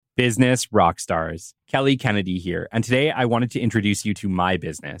Business rock stars. Kelly Kennedy here, and today I wanted to introduce you to my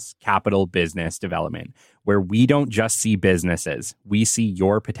business, Capital Business Development, where we don't just see businesses, we see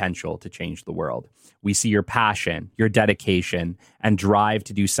your potential to change the world. We see your passion, your dedication, and drive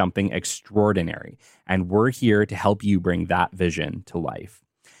to do something extraordinary, and we're here to help you bring that vision to life.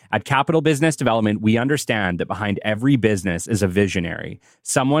 At Capital Business Development, we understand that behind every business is a visionary,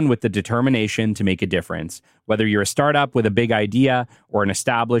 someone with the determination to make a difference. Whether you're a startup with a big idea or an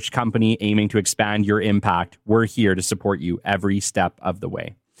established company aiming to expand your impact, we're here to support you every step of the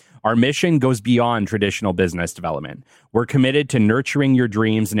way. Our mission goes beyond traditional business development. We're committed to nurturing your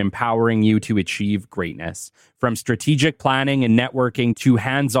dreams and empowering you to achieve greatness. From strategic planning and networking to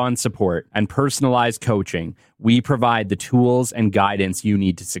hands-on support and personalized coaching, we provide the tools and guidance you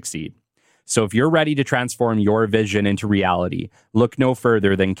need to succeed. So if you're ready to transform your vision into reality, look no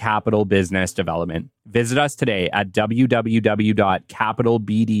further than Capital Business Development. Visit us today at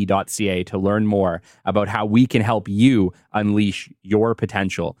www.capitalbd.ca to learn more about how we can help you unleash your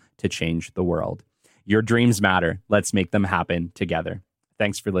potential to change the world. Your dreams matter. Let's make them happen together.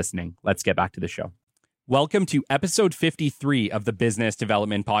 Thanks for listening. Let's get back to the show. Welcome to episode 53 of the Business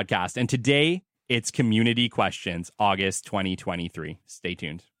Development Podcast. And today it's Community Questions, August 2023. Stay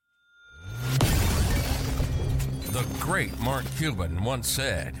tuned. The great Mark Cuban once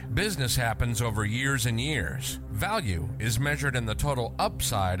said, "Business happens over years and years. Value is measured in the total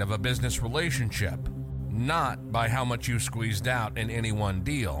upside of a business relationship, not by how much you squeezed out in any one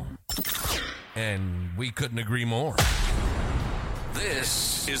deal." And we couldn't agree more.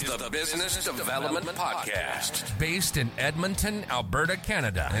 This is the Business Development Podcast, based in Edmonton, Alberta,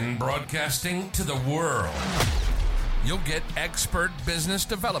 Canada, and broadcasting to the world. You'll get expert business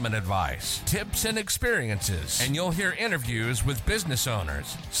development advice, tips and experiences, and you'll hear interviews with business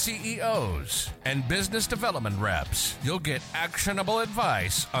owners, CEOs, and business development reps. You'll get actionable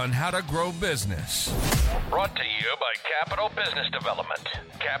advice on how to grow business. Brought to you by Capital Business Development,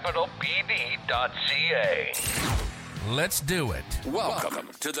 capitalbd.ca. Let's do it. Welcome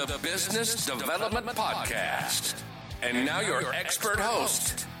to the Business Development Podcast. And now your expert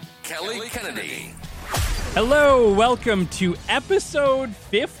host, Kelly Kennedy. Hello, welcome to episode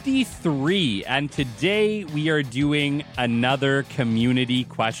 53, and today we are doing another Community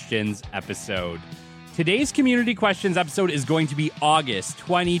Questions episode. Today's Community Questions episode is going to be August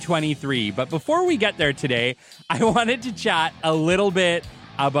 2023, but before we get there today, I wanted to chat a little bit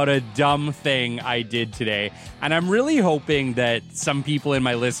about a dumb thing I did today, and I'm really hoping that some people in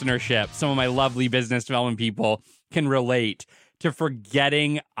my listenership, some of my lovely business development people, can relate to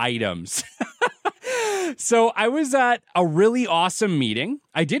forgetting items. So I was at a really awesome meeting.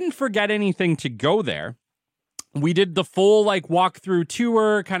 I didn't forget anything to go there. We did the full walkthrough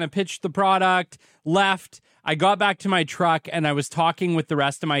tour, kind of pitched the product, left. I got back to my truck and I was talking with the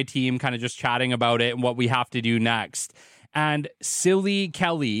rest of my team, kind of just chatting about it and what we have to do next. And silly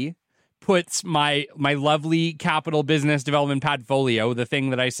Kelly puts my lovely Capital Business Development Padfolio, the thing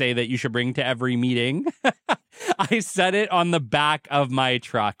that I say that you should bring to every meeting. I set it on the back of my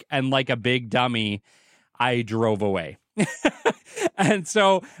truck, and like a big dummy, I drove away. And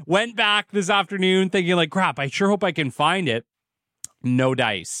so went back this afternoon thinking crap, I sure hope I can find it. No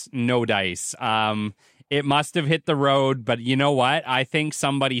dice. It must have hit the road, but you know what? I think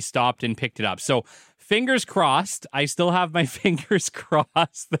somebody stopped and picked it up. So fingers crossed. I still have my fingers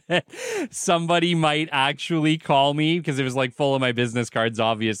crossed that somebody might actually call me, because it was full of my business cards,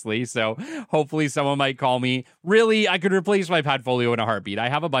 obviously. So hopefully someone might call me. Really, I could replace my Padfolio in a heartbeat. I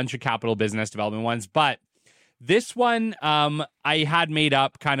have a bunch of Capital Business Development ones, but this one, I had made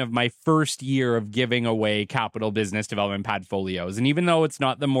up kind of my first year of giving away Capital Business Development Padfolios. And even though it's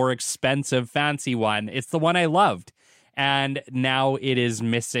not the more expensive, fancy one, it's the one I loved. And now it is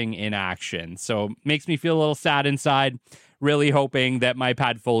missing in action. So makes me feel a little sad inside. Really hoping that my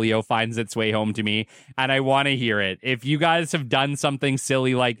Padfolio finds its way home to me. And I want to hear it. If you guys have done something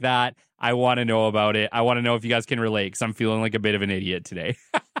silly like that, I want to know about it. I want to know if you guys can relate, because I'm feeling like a bit of an idiot today.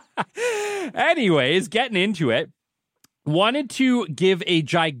 Anyways, getting into it, wanted to give a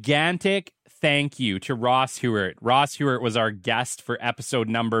gigantic thank you to Ross Huart. Ross Huart was our guest for episode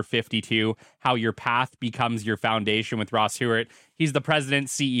number 52, How Your Path Becomes Your Foundation with Ross Huart. He's the president,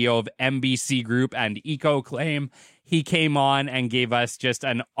 CEO of MBC Group and EcoClaim. He came on and gave us just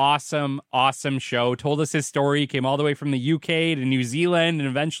an awesome show, told us his story, came all the way from the UK to New Zealand and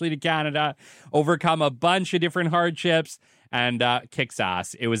eventually to Canada, overcome a bunch of different hardships, and kicks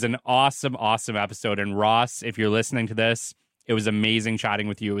ass. It was an awesome episode. And Ross, if you're listening to this, it was amazing chatting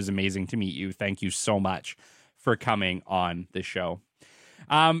with you. It was amazing to meet you. Thank you so much for coming on the show.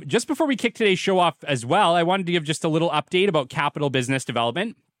 Just before we kick today's show off as well, I wanted to give just a little update about Capital Business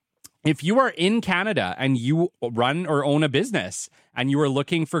Development. if you are in Canada and you run or own a business and you are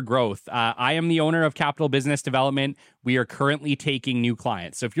looking for growth, I am the owner of Capital Business Development. We are currently taking new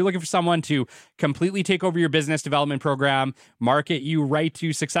clients. So if you're looking for someone to completely take over your business development program, market you right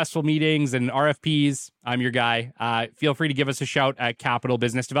to successful meetings and RFPs, I'm your guy. Feel free to give us a shout at Capital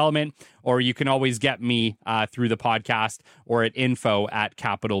Business Development, or you can always get me through the podcast or at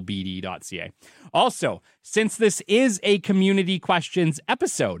info@capitalbd.ca. Also, since this is a community questions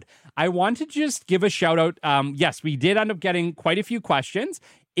episode, I want to just give a shout out. Yes, we did end up getting quite a few questions.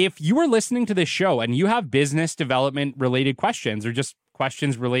 If you are listening to this show and you have business development related questions or just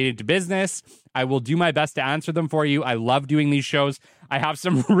questions related to business, I will do my best to answer them for you. I love doing these shows. I have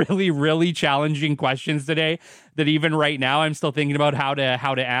some really, really challenging questions today that even right now I'm still thinking about how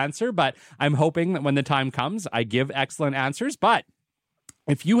to answer, but I'm hoping that when the time comes, I give excellent answers. But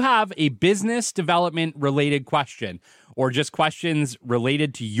if you have a business development related question or just questions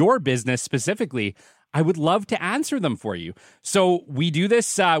related to your business specifically, I would love to answer them for you. So we do this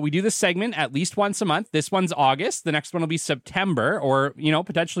segment at least once a month. This one's August. The next one will be September, or,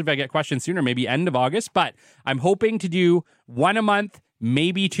 potentially if I get questions sooner, maybe end of August. But I'm hoping to do one a month,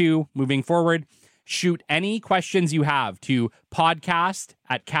 maybe two moving forward. Shoot any questions you have to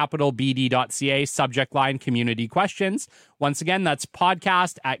podcast@capitalbd.ca, subject line community questions. Once again, that's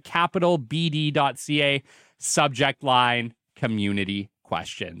podcast@capitalbd.ca, subject line community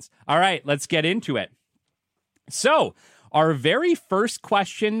questions. All right, let's get into it. So our very first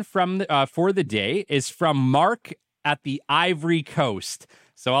question from for the day is from Mark at the Ivory Coast.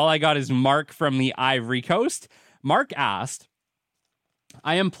 So all I got is Mark from the Ivory Coast. Mark asked,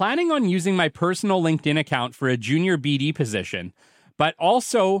 I am planning on using my personal LinkedIn account for a junior BD position, but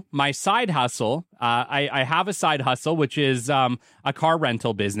also my side hustle. I have a side hustle, which is a car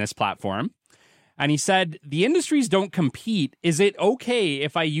rental business platform. And he said, the industries don't compete. Is it okay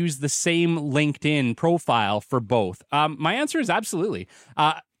if I use the same LinkedIn profile for both? My answer is absolutely.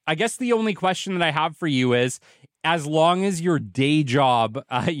 I guess the only question that I have for you is, as long as your day job,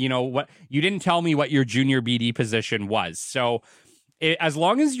 what you didn't tell me what your junior BD position was. So as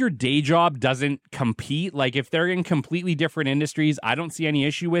long as your day job doesn't compete, like if they're in completely different industries, I don't see any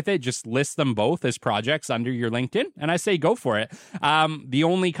issue with it. Just list them both as projects under your LinkedIn, and I say go for it. The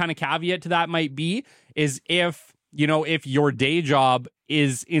only kind of caveat to that might be is if your day job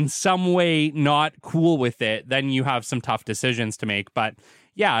is in some way not cool with it, then you have some tough decisions to make. But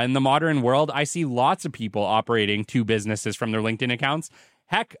yeah, in the modern world, I see lots of people operating two businesses from their LinkedIn accounts.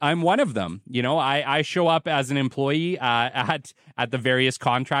 Heck, I'm one of them. I show up as an employee at the various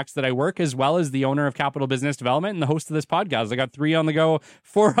contracts that I work, as well as the owner of Capital Business Development and the host of this podcast. I got 3 on the go,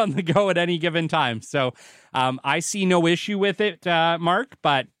 4 on the go at any given time. So I see no issue with it, Mark.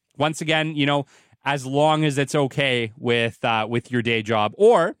 But once again, as long as it's okay with your day job,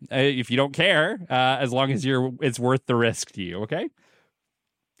 or if you don't care, as long as it's worth the risk to you. Okay.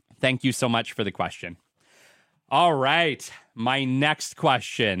 Thank you so much for the question. All right. My next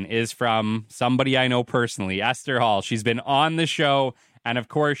question is from somebody I know personally, Esther Hall. She's been on the show, and of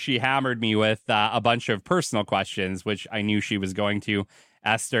course, she hammered me with a bunch of personal questions, which I knew she was going to.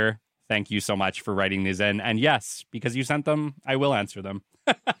 Esther, thank you so much for writing these in. And yes, because you sent them, I will answer them.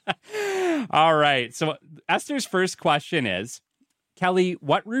 All right. So Esther's first question is, Kelly,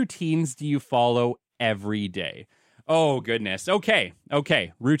 what routines do you follow every day? Oh, goodness. Okay.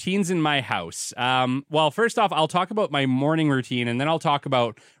 Routines in my house. Well, first off, I'll talk about my morning routine, and then I'll talk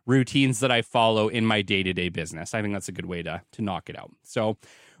about routines that I follow in my day-to-day business. I think that's a good way to knock it out. So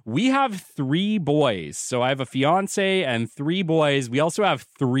we have 3 boys. So I have a fiance and 3 boys. We also have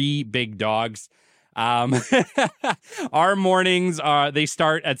 3 big dogs. Our mornings they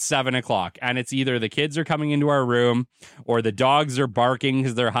start at 7:00, and it's either the kids are coming into our room or the dogs are barking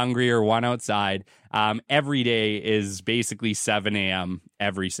because they're hungry or one outside. Every day is basically 7 a.m.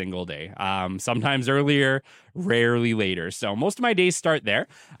 every single day. Sometimes earlier, rarely later. So most of my days start there.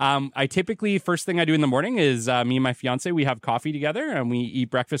 I typically, first thing I do in the morning is me and my fiance, we have coffee together and we eat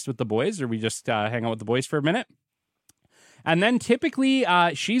breakfast with the boys, or we just hang out with the boys for a minute. And then typically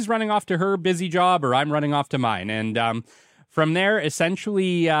she's running off to her busy job, or I'm running off to mine. And from there,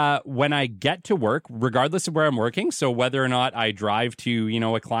 essentially, when I get to work, regardless of where I'm working, so whether or not I drive to,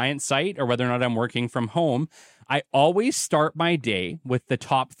 a client site or whether or not I'm working from home, I always start my day with the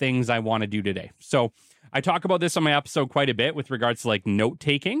top things I want to do today. So I talk about this on my episode quite a bit with regards to like note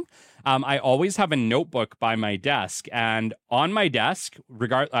taking. I always have a notebook by my desk, and on my desk,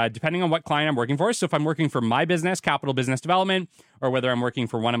 depending on what client I'm working for. So if I'm working for my business, Capital Business Development, or whether I'm working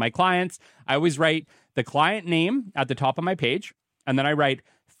for one of my clients, I always write the client name at the top of my page, and then I write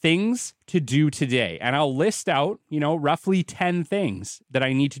things to do today. And I'll list out, roughly 10 things that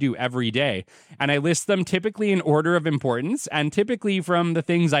I need to do every day. And I list them typically in order of importance and typically from the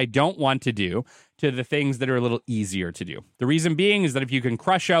things I don't want to do to the things that are a little easier to do. The reason being is that if you can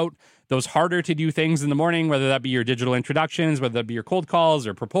crush out those harder to do things in the morning, whether that be your digital introductions, whether that be your cold calls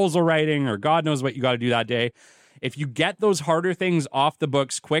or proposal writing or God knows what you got to do that day, if you get those harder things off the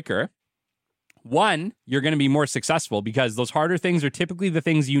books quicker, one, you're going to be more successful because those harder things are typically the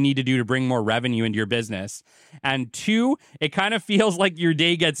things you need to do to bring more revenue into your business. And two, it kind of feels like your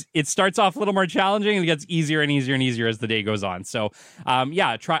day it starts off a little more challenging and it gets easier and easier and easier as the day goes on. So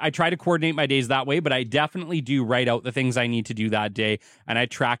I try to coordinate my days that way, but I definitely do write out the things I need to do that day and I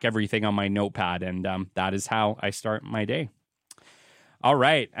track everything on my notepad, and that is how I start my day. All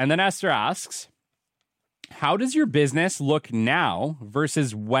right. And then Esther asks, how does your business look now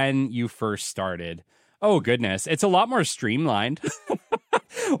versus when you first started? Oh, goodness. It's a lot more streamlined.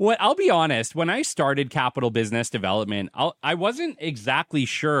 I'll be honest. When I started Capital Business Development, I wasn't exactly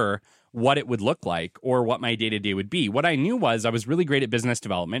sure what it would look like or what my day-to-day would be. What I knew was I was really great at business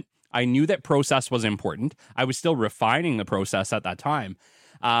development. I knew that process was important. I was still refining the process at that time.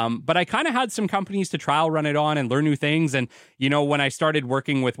 But I kind of had some companies to trial run it on and learn new things. And, when I started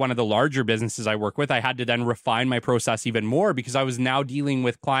working with one of the larger businesses I work with, I had to then refine my process even more because I was now dealing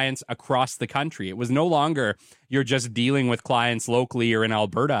with clients across the country. It was no longer you're just dealing with clients locally or in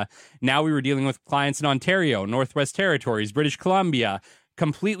Alberta. Now we were dealing with clients in Ontario, Northwest Territories, British Columbia,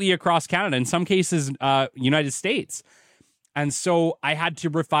 completely across Canada, in some cases, United States. And so I had to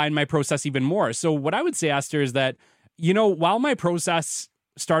refine my process even more. So what I would say, Esther, is that, while my process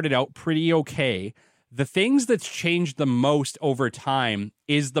started out pretty okay, the things that's changed the most over time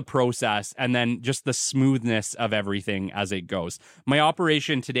is the process and then just the smoothness of everything as it goes. My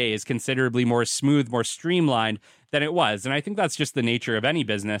operation today is considerably more smooth, more streamlined than it was. And I think that's just the nature of any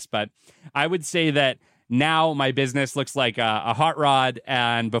business. But I would say that now my business looks like a hot rod,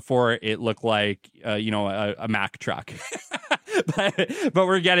 and before it looked like, a Mack truck. but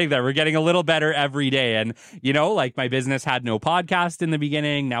we're getting there. We're getting a little better every day. And, like my business had no podcast in the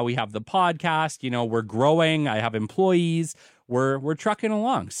beginning. Now we have the podcast. We're growing. I have employees. We're trucking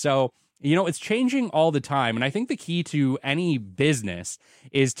along. So, it's changing all the time. And I think the key to any business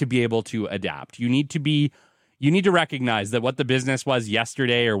is to be able to adapt. You need to recognize that what the business was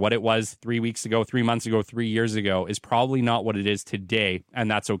yesterday or what it was 3 weeks ago, 3 months ago, 3 years ago is probably not what it is today, and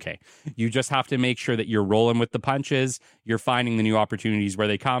that's okay. You just have to make sure that you're rolling with the punches, you're finding the new opportunities where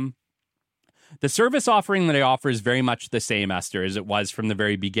they come. The service offering that I offer is very much the same, Esther, as it was from the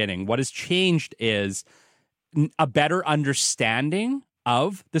very beginning. What has changed is a better understanding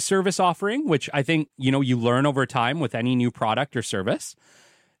of the service offering, which I think, you learn over time with any new product or service.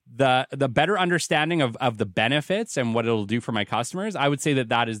 The better understanding of the benefits and what it'll do for my customers, I would say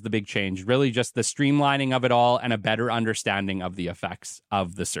that is the big change. Really just the streamlining of it all and a better understanding of the effects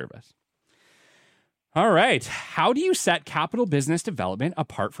of the service. All right. How do you set Capital Business Development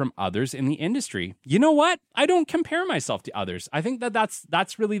apart from others in the industry? You know what? I don't compare myself to others. I think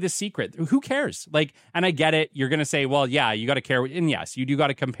that's really the secret. Who cares? And I get it. You're going to say, well, yeah, you got to care. And yes, you do got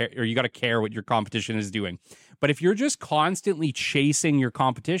to compare, or you got to care what your competition is doing. But if you're just constantly chasing your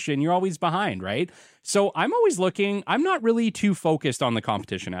competition, you're always behind, right? So I'm always looking, I'm not really too focused on the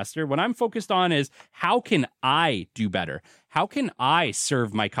competition, Esther. What I'm focused on is how can I do better? How can I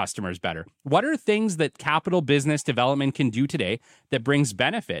serve my customers better? What are things that Capital Business Development can do today that brings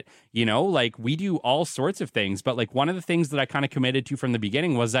benefit? We do all sorts of things, but one of the things that I kind of committed to from the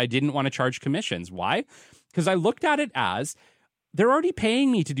beginning was I didn't want to charge commissions. Why? Because I looked at it as they're already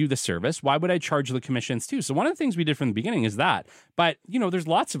paying me to do the service. Why would I charge the commissions too? So one of the things we did from the beginning is that. But, there's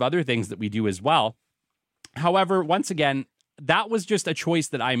lots of other things that we do as well. However, once again, that was just a choice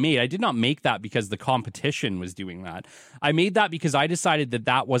that I made. I did not make that because the competition was doing that. I made that because I decided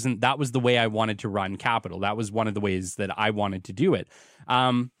that was the way I wanted to run Capital. That was one of the ways that I wanted to do it.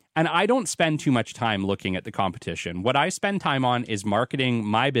 And I don't spend too much time looking at the competition. What I spend time on is marketing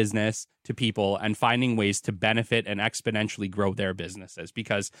my business to people and finding ways to benefit and exponentially grow their businesses.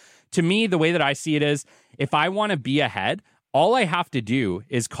 Because to me, the way that I see it is, if I want to be ahead, all I have to do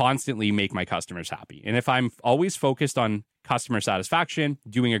is constantly make my customers happy. And if I'm always focused on customer satisfaction,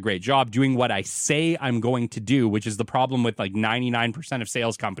 doing a great job, doing what I say I'm going to do, which is the problem with 99% of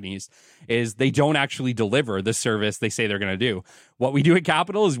sales companies, is they don't actually deliver the service they say they're going to do. What we do at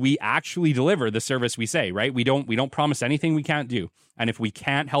Capital is we actually deliver the service we say, right? We don't promise anything we can't do. And if we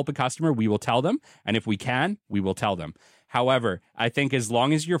can't help a customer, we will tell them. And if we can, we will tell them. However, I think as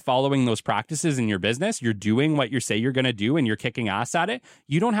long as you're following those practices in your business, you're doing what you say you're going to do and you're kicking ass at it,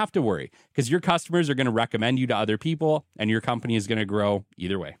 you don't have to worry because your customers are going to recommend you to other people and your company is going to grow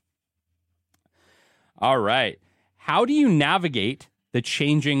either way. All right. How do you navigate the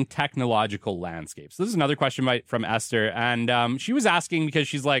changing technological landscape? So this is another question from Esther. And she was asking because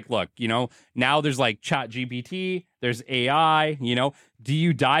she's like, look, now there's like ChatGPT, there's AI, do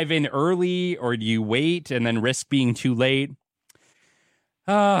you dive in early or do you wait and then risk being too late?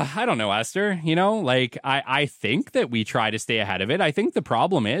 I don't know, Esther. I think that we try to stay ahead of it. I think the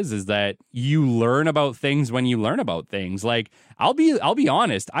problem is that you learn about things when you learn about things. Like, I'll be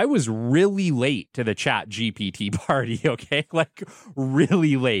honest, I was really late to the ChatGPT party, okay? Like,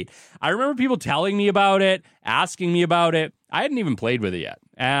 really late. I remember people telling me about it, asking me about it. I hadn't even played with it yet.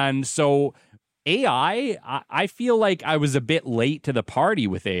 And so AI, I feel like I was a bit late to the party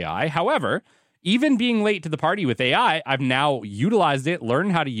with AI. However, even being late to the party with AI, I've now utilized it,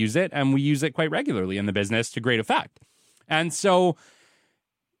 learned how to use it, and we use it quite regularly in the business to great effect. And so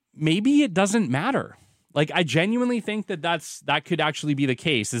maybe it doesn't matter. Like, I genuinely think that could actually be the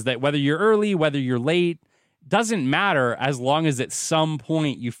case, is that whether you're early, whether you're late, doesn't matter as long as at some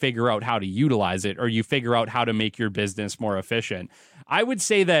point you figure out how to utilize it or you figure out how to make your business more efficient. I would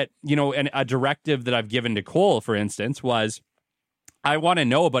say that, a directive that I've given to Cole, for instance, was, I want to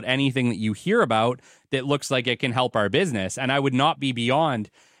know about anything that you hear about that looks like it can help our business. And I would not be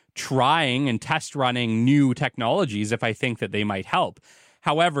beyond trying and test running new technologies if I think that they might help.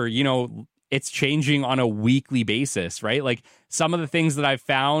 However, it's changing on a weekly basis, right? Like, some of the things that I've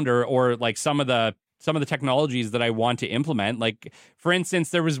found or like some of the technologies that I want to implement, like, for instance,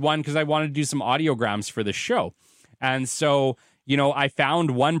 there was one because I wanted to do some audiograms for the show. And so I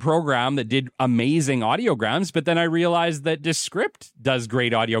found one program that did amazing audiograms, but then I realized that Descript does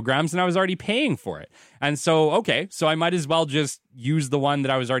great audiograms and I was already paying for it. And so I might as well just use the one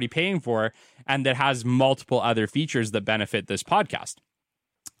that I was already paying for and that has multiple other features that benefit this podcast.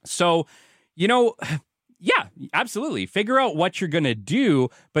 So, yeah, absolutely. Figure out what you're going to do.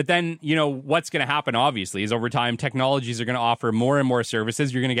 But then, what's going to happen, obviously, is over time, technologies are going to offer more and more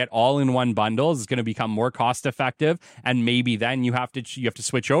services. You're going to get all-in-one bundles. It's going to become more cost-effective. And maybe then you have to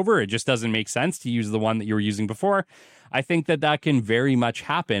switch over. It just doesn't make sense to use the one that you were using before. I think that can very much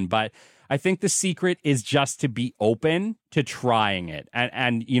happen. But I think the secret is just to be open to trying it.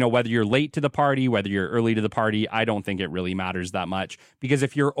 And whether you're late to the party, whether you're early to the party, I don't think it really matters that much. Because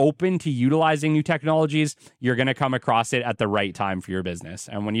if you're open to utilizing new technologies, you're going to come across it at the right time for your business.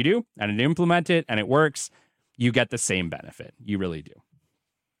 And when you do, and you implement it, and it works, you get the same benefit. You really do.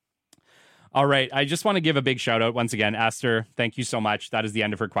 All right. I just want to give a big shout out once again, Esther. Thank you so much. That is the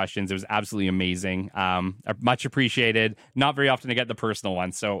end of her questions. It was absolutely amazing. Much appreciated. Not very often to get the personal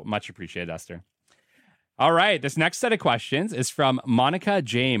ones, so much appreciated, Esther. All right. This next set of questions is from Monica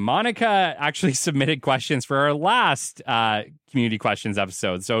J. Monica actually submitted questions for our last community questions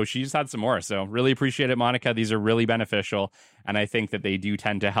episode. So she just had some more. So really appreciate it, Monica. These are really beneficial. And I think that they do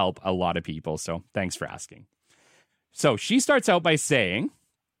tend to help a lot of people. So thanks for asking. So she starts out by saying,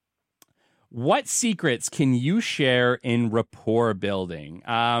 what secrets can you share in rapport building?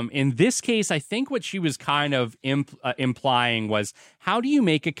 In this case, I think what she was kind of implying was, how do you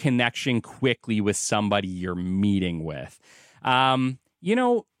make a connection quickly with somebody you're meeting with?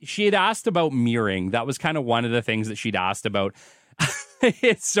 She had asked about mirroring. That was kind of one of the things that she'd asked about.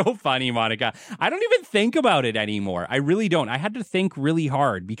 It's so funny, Monica. I don't even think about it anymore. I really don't. I had to think really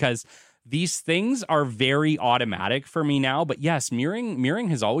hard because these things are very automatic for me now. But yes, mirroring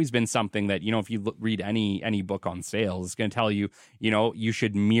has always been something that, if you read any book on sales, it's going to tell you, you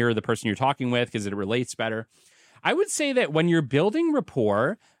should mirror the person you're talking with because it relates better. I would say that when you're building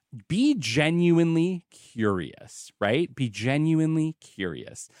rapport, be genuinely curious, right? Be genuinely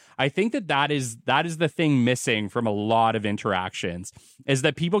curious. I think that is the thing missing from a lot of interactions, is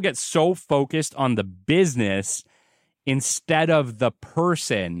that people get so focused on the business instead of the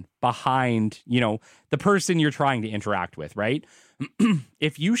person behind, the person you're trying to interact with, right?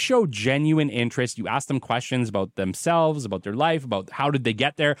 If you show genuine interest, you ask them questions about themselves, about their life, about how did they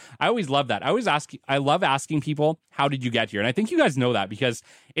get there. I always love that. I love asking people, how did you get here? And I think you guys know that because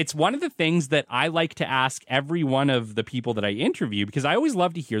it's one of the things that I like to ask every one of the people that I interview, because I always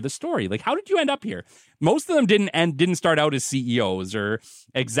love to hear the story. Like, how did you end up here? Most of them didn't start out as CEOs or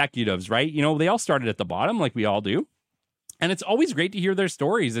executives, right? They all started at the bottom like we all do. And it's always great to hear their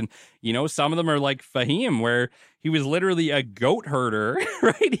stories. And, some of them are like Fahim, where he was literally a goat herder,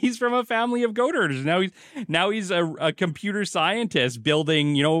 right? He's from a family of goat herders. Now he's a computer scientist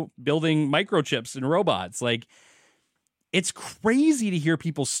building microchips and robots. Like, it's crazy to hear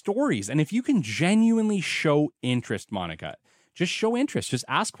people's stories. And if you can genuinely show interest, Monica, just show interest, just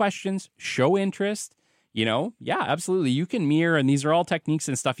ask questions, show interest, yeah, absolutely. You can mirror, and these are all techniques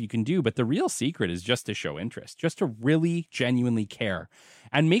and stuff you can do. But the real secret is just to show interest, just to really genuinely care,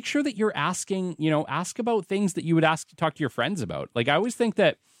 and make sure that you're asking, ask about things that you would talk to your friends about. Like, I always think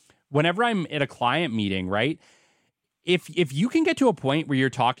that whenever I'm at a client meeting, right, if you can get to a point where you're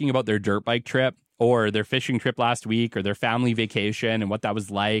talking about their dirt bike trip or their fishing trip last week or their family vacation and what that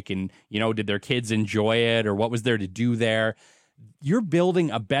was like, and, did their kids enjoy it or what was there to do there, you're building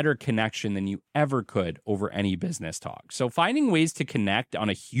a better connection than you ever could over any business talk. So finding ways to connect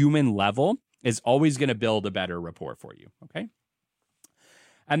on a human level is always going to build a better rapport for you, okay?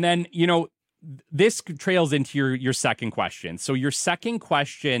 And then, this trails into your second question. So your second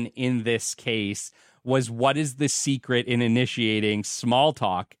question in this case was, what is the secret in initiating small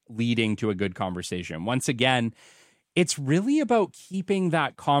talk leading to a good conversation? Once again, it's really about keeping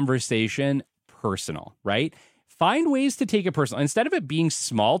that conversation personal, right? Find ways to take it personal. Instead of it being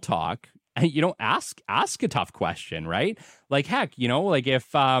small talk, ask a tough question, right? Like, heck, like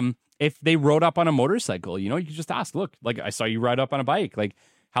if they rode up on a motorcycle, you could just ask, look, like, I saw you ride up on a bike. Like,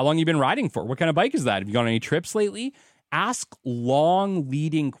 how long you been riding for? What kind of bike is that? Have you gone on any trips lately? Ask long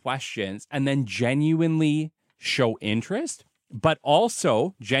leading questions and then genuinely show interest, but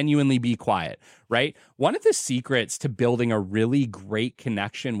also genuinely be quiet, right? One of the secrets to building a really great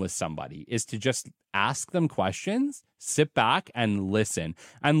connection with somebody is to just ask them questions, sit back and listen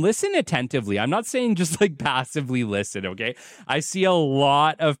attentively. I'm not saying just like passively listen, okay? I see a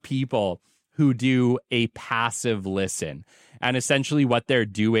lot of people who do a passive listen. And essentially what they're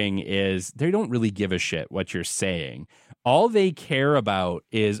doing is they don't really give a shit what you're saying. All they care about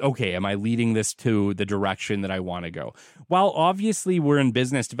is, okay, am I leading this to the direction that I want to go? While obviously we're in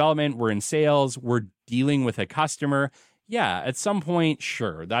business development, we're in sales, we're dealing with a customer. Yeah, at some point,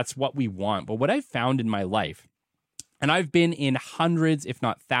 sure, that's what we want. But what I've found in my life, and I've been in hundreds, if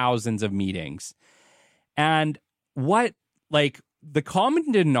not thousands of meetings, and what, like, the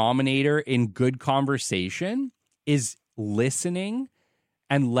common denominator in good conversation is listening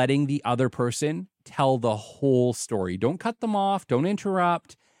and letting the other person tell the whole story. Don't cut them off. Don't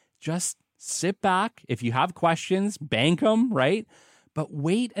interrupt. Just sit back. If you have questions, bank them, right? But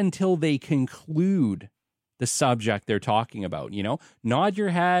wait until they conclude the subject they're talking about. Nod your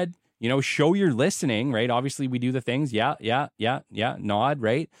head, show you're listening, right? Obviously, we do the things. Yeah, nod,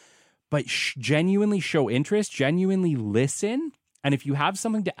 right? But genuinely show interest, genuinely listen. And if you have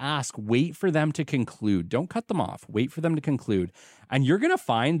something to ask, wait for them to conclude. Don't cut them off. Wait for them to conclude. And you're going to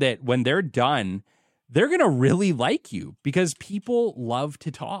find that when they're done, they're going to really like you because people love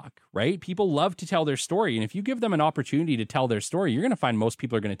to talk, right? People love to tell their story. And if you give them an opportunity to tell their story, you're going to find most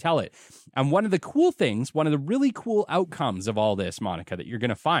people are going to tell it. And one of the cool things, one of the really cool outcomes of all this, Monica, that you're going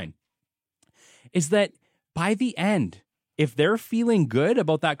to find is that by the end, if they're feeling good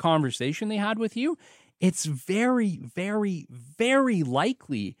about that conversation they had with you, it's very, very, very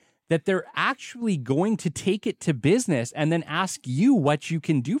likely that they're actually going to take it to business and then ask you what you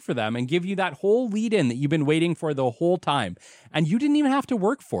can do for them and give you that whole lead in that you've been waiting for the whole time. And you didn't even have to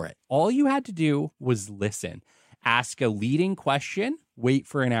work for it. All you had to do was listen. Ask a leading question, wait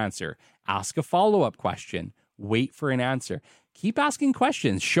for an answer. Ask a follow-up question, wait for an answer. Keep asking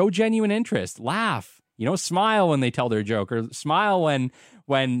questions, show genuine interest, laugh. Smile when they tell their joke, or smile when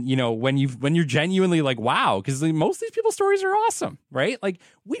you're genuinely like, wow, because most of these people's stories are awesome, right? Like,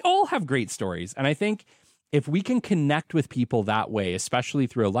 we all have great stories. And I think if we can connect with people that way, especially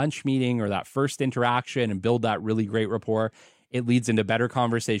through a lunch meeting or that first interaction, and build that really great rapport, it leads into better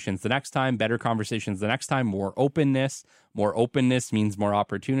conversations the next time, better conversations the next time, more openness. More openness means more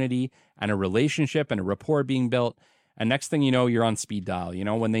opportunity and a relationship and a rapport being built. And next thing you know, you're on speed dial.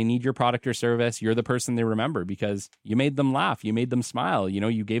 When they need your product or service, you're the person they remember because you made them laugh, you made them smile,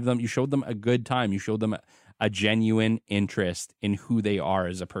 you showed them a good time, you showed them a genuine interest in who they are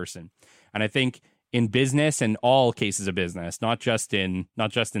as a person. And I think in business and all cases of business, not just in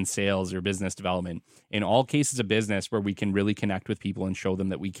sales or business development, in all cases of business where we can really connect with people and show them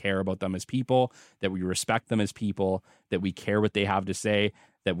that we care about them as people, that we respect them as people, that we care what they have to say,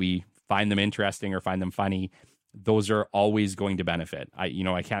 that we find them interesting or find them funny, those are always going to benefit. I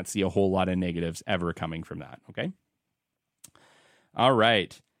can't see a whole lot of negatives ever coming from that. Okay. All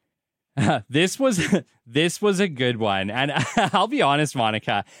right. This was a good one. And I'll be honest,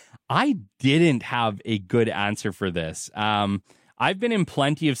 Monica, I didn't have a good answer for this. I've been in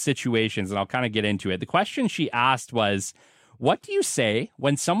plenty of situations and I'll kind of get into it. The question she asked was, what do you say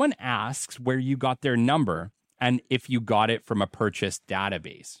when someone asks where you got their number and if you got it from a purchased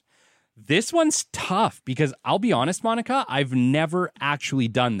database? This one's tough because I'll be honest, Monica, I've never actually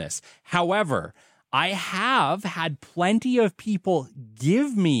done this. However, I have had plenty of people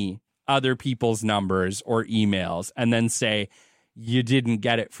give me other people's numbers or emails and then say, you didn't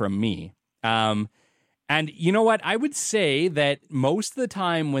get it from me. And you know what? I would say that most of the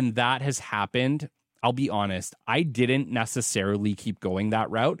time when that has happened, I'll be honest, I didn't necessarily keep going that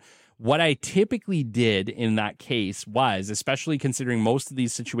route. What I typically did in that case was, especially considering most of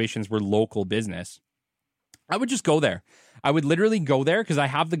these situations were local business, I would just go there. I would literally go there because I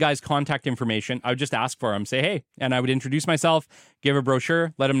have the guy's contact information. I would just ask for him, say, hey, and I would introduce myself, give a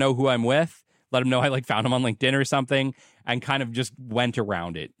brochure, let him know who I'm with, let him know I found him on LinkedIn or something, and kind of just went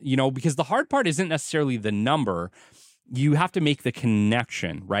around it, because the hard part isn't necessarily the number. You have to make the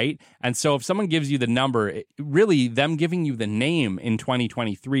connection, right? And so if someone gives you the number, really them giving you the name in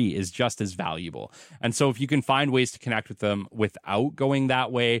 2023 is just as valuable. And so if you can find ways to connect with them without going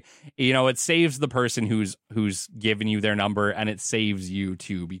that way, it saves the person who's given you their number, and it saves you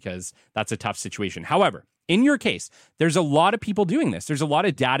too, because that's a tough situation. However, in your case, there's a lot of people doing this. There's a lot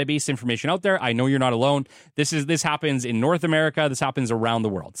of database information out there. I know you're not alone. This happens in North America. This happens around the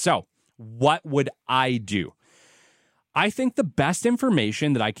world. So what would I do? I think the best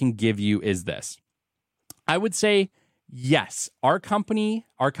information that I can give you is this. I would say, yes, our company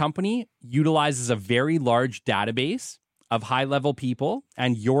utilizes a very large database of high-level people,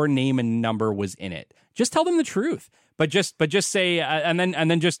 and your name and number was in it. Just tell them the truth. But just say, and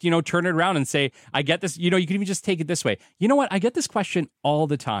then just, turn it around and say, I get this. You can even just take it this way. You know what? I get this question all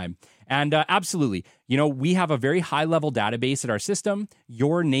the time. And absolutely, we have a very high level database at our system.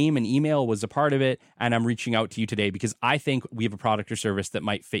 Your name and email was a part of it. And I'm reaching out to you today because I think we have a product or service that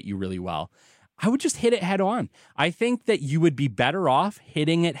might fit you really well. I would just hit it head on. I think that you would be better off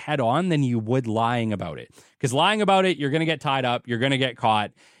hitting it head on than you would lying about it. Because lying about it, you're going to get tied up. You're going to get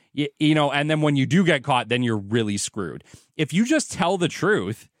caught. And then when you do get caught, then you're really screwed. If you just tell the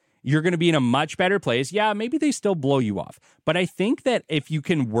truth, you're going to be in a much better place. Yeah, maybe they still blow you off. But I think that if you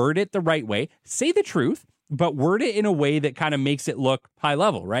can word it the right way, say the truth, but word it in a way that kind of makes it look high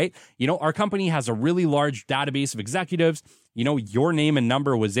level, right? Our company has a really large database of executives. Your name and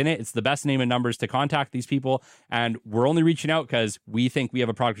number was in it. It's the best name and numbers to contact these people. And we're only reaching out because we think we have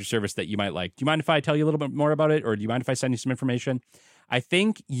a product or service that you might like. Do you mind if I tell you a little bit more about it? Or do you mind if I send you some information? I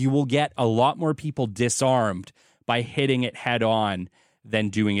think you will get a lot more people disarmed by hitting it head on than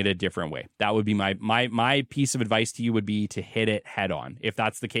doing it a different way. That would be my piece of advice to you, would be to hit it head on. If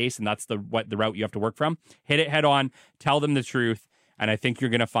that's the case, and that's the route you have to work from, hit it head on, tell them the truth. And I think you're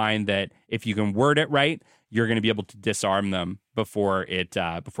going to find that if you can word it right, you're going to be able to disarm them before it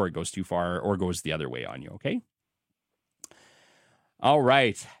goes too far or goes the other way on you. Okay. All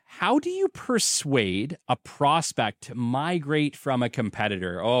right. How do you persuade a prospect to migrate from a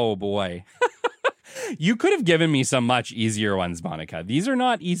competitor? Oh, boy. You could have given me some much easier ones, Monica. These are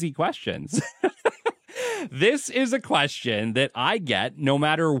not easy questions. This is a question that I get no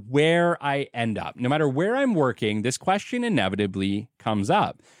matter where I end up. No matter where I'm working, this question inevitably comes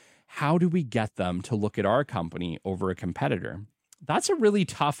up. How do we get them to look at our company over a competitor? That's a really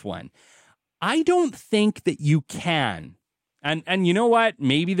tough one. I don't think that you can. And you know what?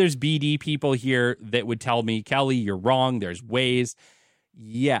 Maybe there's BD people here that would tell me, Kelly, you're wrong. There's ways.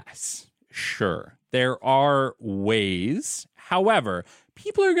 Yes, sure. There are ways. However,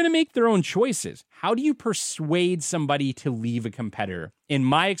 people are going to make their own choices. How do you persuade somebody to leave a competitor? In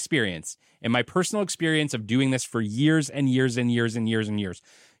my experience, in my personal experience of doing this for years and years and years and years and years,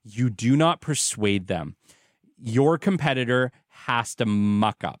 you do not persuade them. Your competitor has to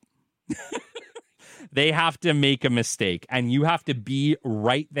muck up. They have to make a mistake, and you have to be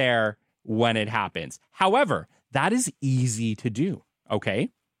right there when it happens. However, that is easy to do, okay?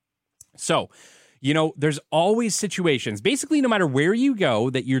 So, there's always situations, basically no matter where you go,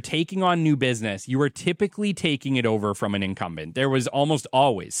 that you're taking on new business, you are typically taking it over from an incumbent. There was almost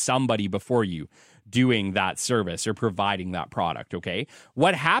always somebody before you doing that service or providing that product, okay?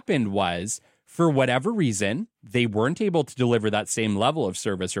 What happened was, for whatever reason, they weren't able to deliver that same level of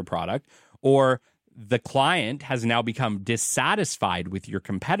service or product, or the client has now become dissatisfied with your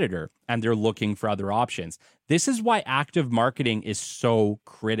competitor and they're looking for other options. This is why active marketing is so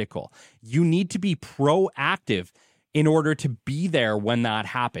critical. You need to be proactive in order to be there when that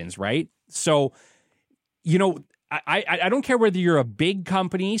happens, right? So, I don't care whether you're a big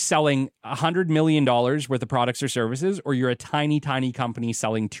company selling $100 million worth of products or services, or you're a tiny, tiny company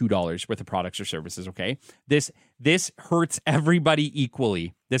selling $2 worth of products or services, okay? This hurts everybody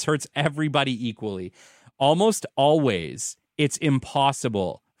equally. Almost always, it's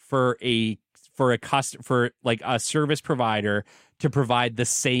impossible for for a service provider to provide the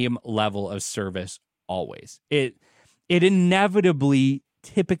same level of service always. It inevitably,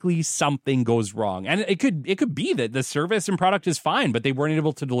 typically something goes wrong, and it could be that the service and product is fine, but they weren't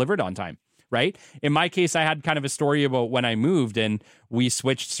able to deliver it on time. Right? In my case, I had kind of a story about when I moved and we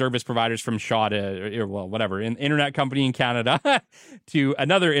switched service providers from Shaw to, well, whatever, an internet company in Canada to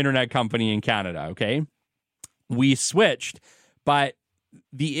another internet company in Canada. Okay. We switched, but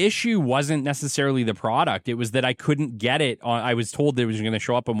the issue wasn't necessarily the product. It was that I couldn't get it on. I was told that it was going to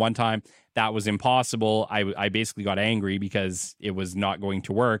show up in one time. That was impossible. I basically got angry because it was not going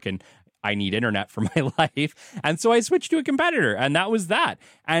to work, and I need internet for my life. And so I switched to a competitor, and that was that.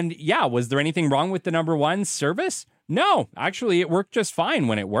 And yeah, was there anything wrong with the number one service? No, actually, it worked just fine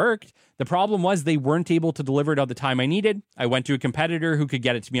when it worked. The problem was they weren't able to deliver it at the time I needed. I went to a competitor who could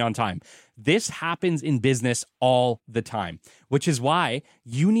get it to me on time. This happens in business all the time, which is why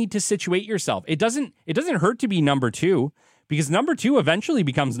you need to situate yourself. It doesn't hurt to be number two, because number two eventually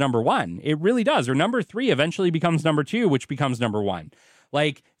becomes number one. It really does. Or number three eventually becomes number two, which becomes number one.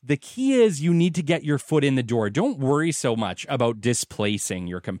 Like, the key is you need to get your foot in the door. Don't worry so much about displacing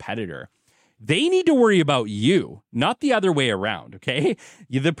your competitor. They need to worry about you, not the other way around, okay?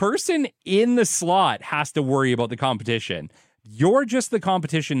 The person in the slot has to worry about the competition. You're just the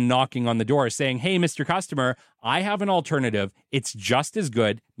competition knocking on the door saying, hey, Mr. Customer, I have an alternative. It's just as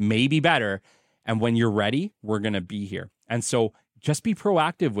good, maybe better. And when you're ready, we're going to be here. And so just be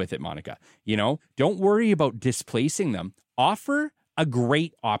proactive with it, Monica. Don't worry about displacing them. Offer a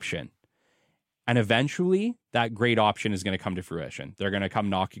great option. And eventually that great option is going to come to fruition. They're going to come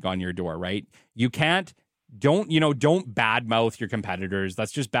knocking on your door, right? Don't badmouth your competitors.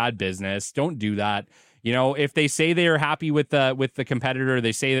 That's just bad business. Don't do that. If they say they are happy with the competitor,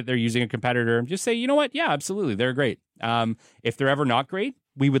 they say that they're using a competitor, just say, you know what? Yeah, absolutely. They're great. If they're ever not great,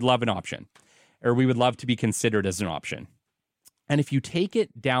 we would love an option, or we would love to be considered as an option. And if you take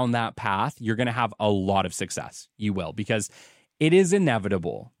it down that path, you're going to have a lot of success. You will, because it is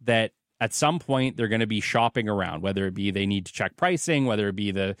inevitable that at some point they're going to be shopping around, whether it be they need to check pricing, whether it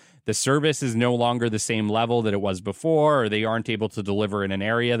be the service is no longer the same level that it was before, or they aren't able to deliver in an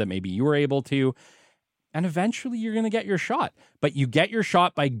area that maybe you were able to. And eventually you're going to get your shot. But you get your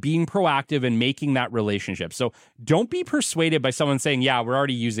shot by being proactive and making that relationship. So don't be persuaded by someone saying, yeah, we're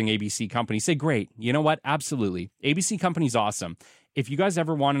already using ABC Company. Say, great. You know what? Absolutely. ABC Company's awesome. If you guys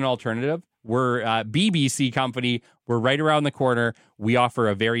ever want an alternative, we're BBC Company. We're right around the corner. We offer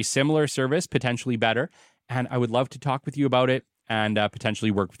a very similar service, potentially better. And I would love to talk with you about it and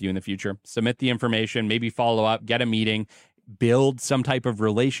potentially work with you in the future. Submit the information, maybe follow up, get a meeting, build some type of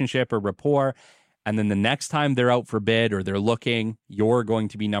relationship or rapport. And then the next time they're out for bid or they're looking, you're going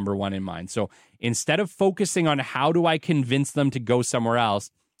to be number one in mind. So instead of focusing on how do I convince them to go somewhere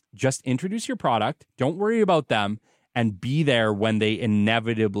else, just introduce your product. Don't worry about them. And be there when they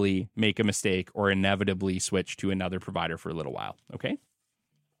inevitably make a mistake or inevitably switch to another provider for a little while. Okay?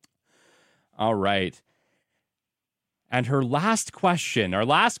 All right. And our last question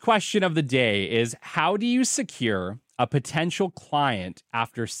of the day is, how do you secure a potential client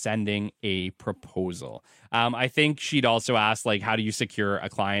after sending a proposal? I think she'd also asked, how do you secure a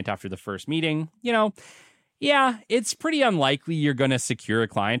client after the first meeting? Yeah, it's pretty unlikely you're going to secure a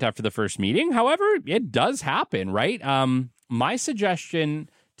client after the first meeting. However, it does happen, right? My suggestion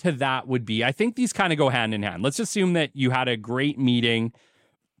to that would be, I think these kind of go hand in hand. Let's assume that you had a great meeting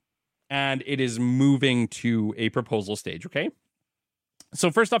and it is moving to a proposal stage, okay? So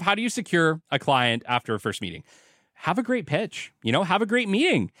first off, how do you secure a client after a first meeting? Have a great pitch, have a great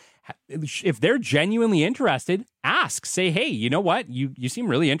meeting. If they're genuinely interested, ask, say, hey, you know what? You seem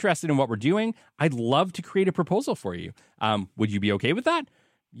really interested in what we're doing. I'd love to create a proposal for you. Would you be okay with that?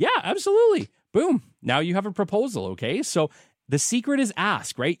 Yeah, absolutely. Boom. Now you have a proposal. Okay. So the secret is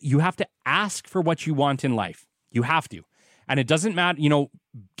ask, right? You have to ask for what you want in life. You have to. And it doesn't matter,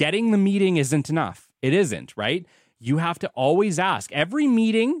 getting the meeting isn't enough. It isn't, right? You have to always ask. Every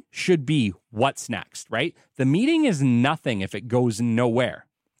meeting should be what's next, right? The meeting is nothing if it goes nowhere,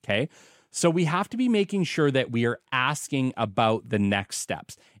 okay? So we have to be making sure that we are asking about the next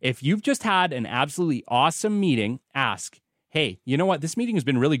steps. If you've just had an absolutely awesome meeting, ask, hey, you know what? This meeting has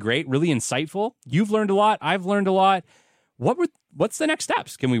been really great, really insightful. You've learned a lot. I've learned a lot. What's the next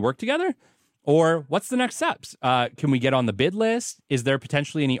steps? Can we work together? Or what's the next steps? Can we get on the bid list? Is there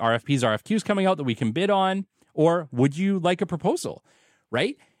potentially any RFPs, RFQs coming out that we can bid on? Or would you like a proposal,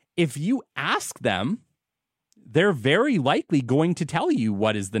 right? If you ask them, they're very likely going to tell you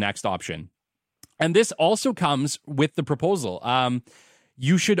what is the next option. And this also comes with the proposal.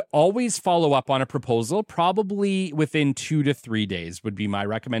 You should always follow up on a proposal, probably within 2 to 3 days would be my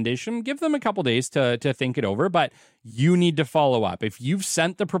recommendation. Give them a couple days to think it over, but you need to follow up. If you've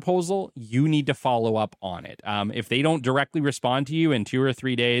sent the proposal, you need to follow up on it. If they don't directly respond to you in 2 or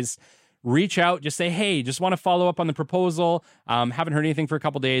 3 days, reach out, just say, hey, just want to follow up on the proposal. Haven't heard anything for a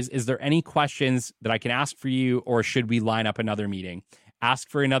couple days. Is there any questions that I can ask for you, or should we line up another meeting?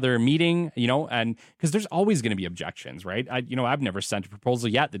 Ask for another meeting, and because there's always going to be objections, right? I've never sent a proposal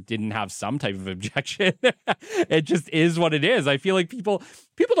yet that didn't have some type of objection. It just is what it is. I feel like people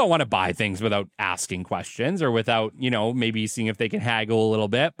don't want to buy things without asking questions or without, maybe seeing if they can haggle a little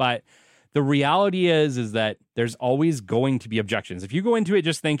bit. But the reality is that there's always going to be objections. If you go into it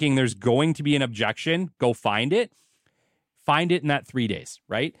just thinking there's going to be an objection, go find it. Find it in that 3 days,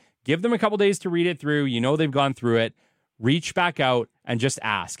 right? Give them a couple days to read it through. They've gone through it. Reach back out and just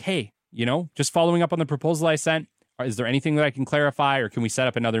ask, hey, just following up on the proposal I sent, is there anything that I can clarify, or can we set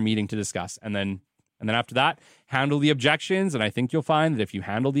up another meeting to discuss? And then after that, handle the objections. And I think you'll find that if you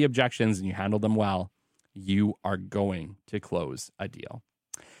handle the objections and you handle them well, you are going to close a deal.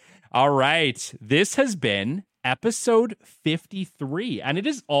 All right. This has been episode 53, and it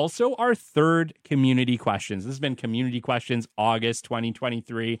is also our third community questions. This has been Community Questions August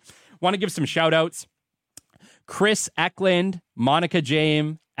 2023. Want to give some shout outs. Chris Eklund, Monica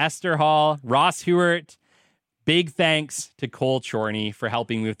James, Esther Hall, Ross Hewart. Big thanks to Cole Chorney for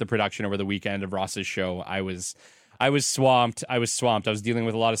helping me with the production over the weekend of Ross's show. I was swamped. I was dealing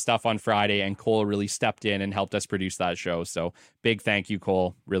with a lot of stuff on Friday, and Cole really stepped in and helped us produce that show. So big thank you,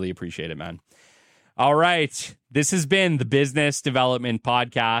 Cole. Really appreciate it, man. All right. This has been the Business Development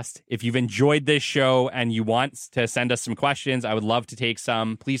Podcast. If you've enjoyed this show and you want to send us some questions, I would love to take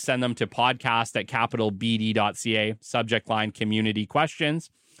some. Please send them to podcast@capitalbd.ca, subject line community questions.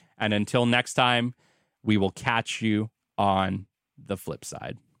 And until next time, we will catch you on the flip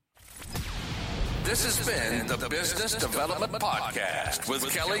side. This has been the Business Development Podcast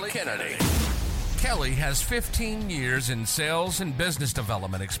with Kelly Kennedy. Kelly has 15 years in sales and business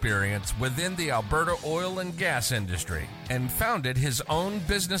development experience within the Alberta oil and gas industry and founded his own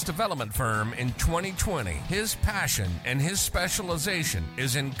business development firm in 2020. His passion and his specialization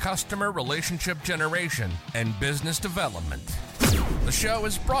is in customer relationship generation and business development. The show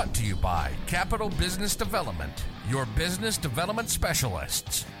is brought to you by Capital Business Development, your business development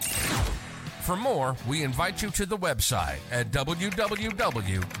specialists. For more, we invite you to the website at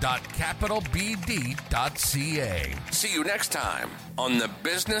www.capitalbd.ca. See you next time on the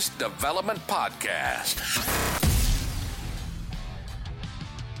Business Development Podcast.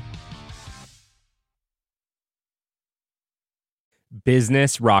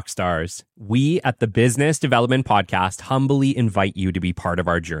 Business Rockstars. We at the Business Development Podcast humbly invite you to be part of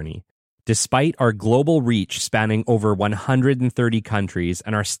our journey. Despite our global reach spanning over 130 countries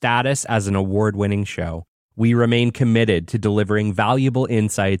and our status as an award-winning show, we remain committed to delivering valuable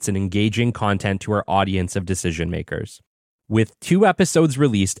insights and engaging content to our audience of decision makers. With 2 episodes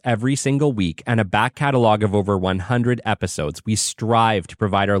released every single week and a back catalog of over 100 episodes, we strive to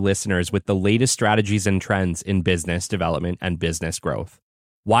provide our listeners with the latest strategies and trends in business development and business growth.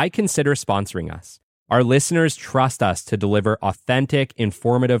 Why consider sponsoring us? Our listeners trust us to deliver authentic,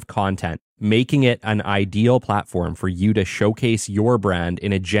 informative content, making it an ideal platform for you to showcase your brand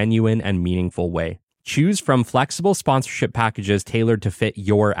in a genuine and meaningful way. Choose from flexible sponsorship packages tailored to fit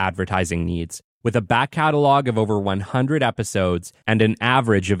your advertising needs. With a back catalog of over 100 episodes and an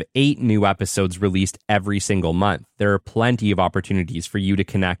average of 8 new episodes released every single month, there are plenty of opportunities for you to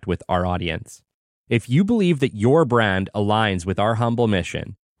connect with our audience. If you believe that your brand aligns with our humble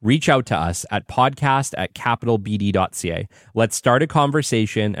mission, reach out to us at podcast@capitalbd.ca. Let's start a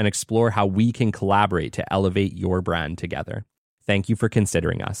conversation and explore how we can collaborate to elevate your brand together. Thank you for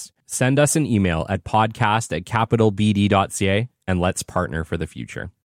considering us. Send us an email at podcast@capitalbd.ca and let's partner for the future.